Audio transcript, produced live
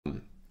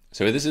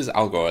So this is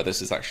Algora.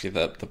 This is actually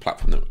the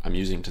platform that I'm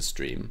using to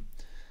stream.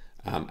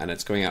 And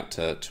it's going out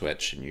to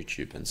Twitch and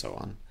YouTube and so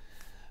on.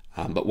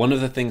 But one of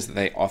the things that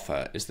they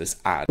offer is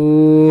this ad.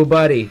 Ooh,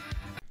 buddy.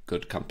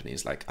 Good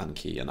companies like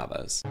Unki and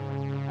others.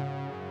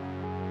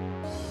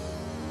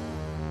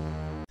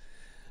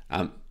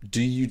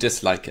 Do you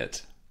dislike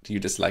it? Do you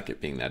dislike it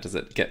being there? Does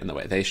it get in the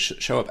way? They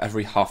show up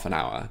every half an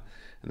hour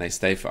and they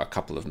stay for a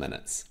couple of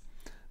minutes,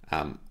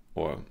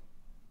 or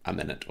a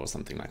minute or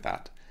something like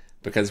that.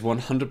 Because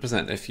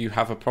 100%, if you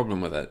have a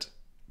problem with it,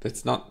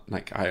 it's not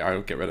like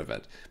I'll get rid of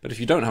it. But if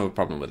you don't have a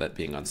problem with it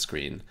being on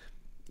screen,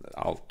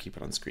 I'll keep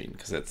it on screen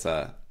because it's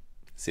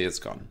see, it's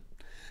gone.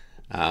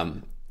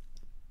 And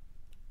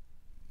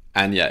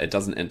yeah, it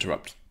doesn't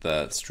interrupt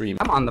the stream.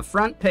 I'm on the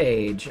front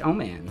page. Oh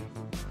man.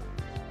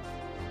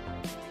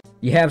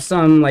 You have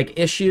some like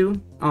issue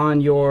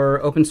on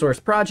your open source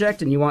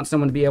project and you want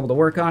someone to be able to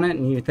work on it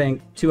and you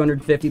think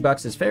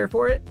 $250 is fair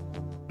for it?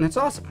 That's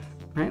awesome.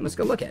 All right, let's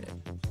go look at it.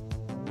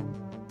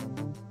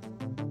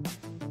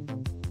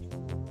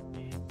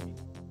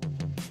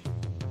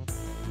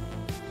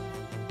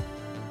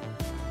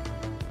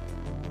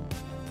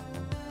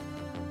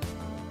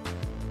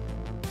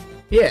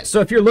 Yeah, so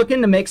if you're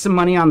looking to make some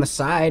money on the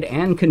side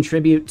and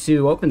contribute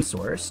to open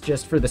source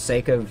just for the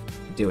sake of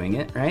doing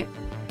it, right?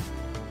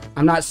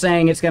 I'm not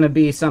saying it's going to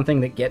be something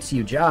that gets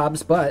you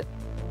jobs, but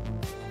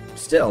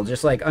still,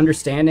 just like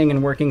understanding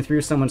and working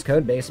through someone's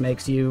code base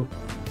makes you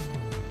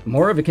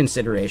more of a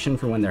consideration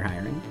for when they're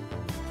hiring.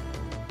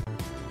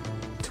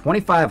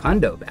 25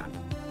 hundo bounty.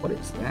 What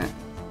is that?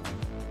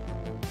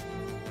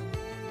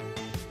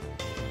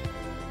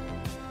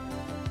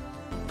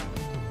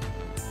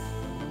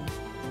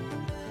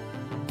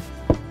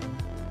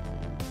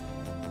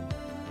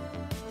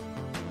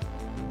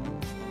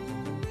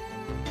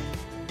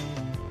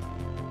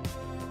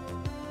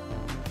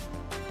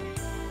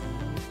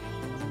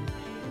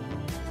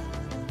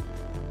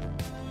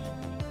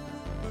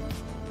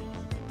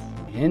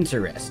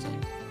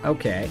 Interesting.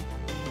 Okay.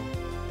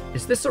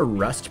 Is this a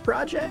Rust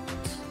project?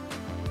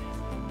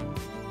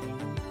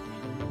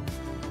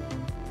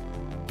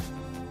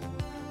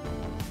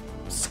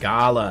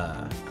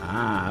 Scala.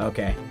 Ah,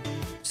 okay.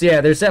 So yeah,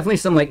 there's definitely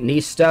some like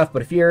niche stuff,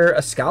 but if you're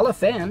a Scala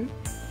fan,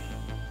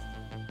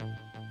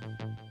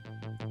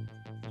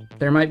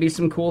 there might be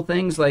some cool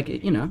things like,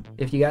 you know,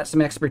 if you got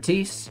some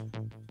expertise.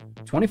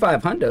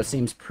 25 hundo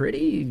seems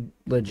pretty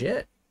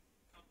legit,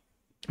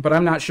 but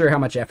I'm not sure how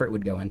much effort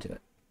would go into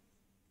it.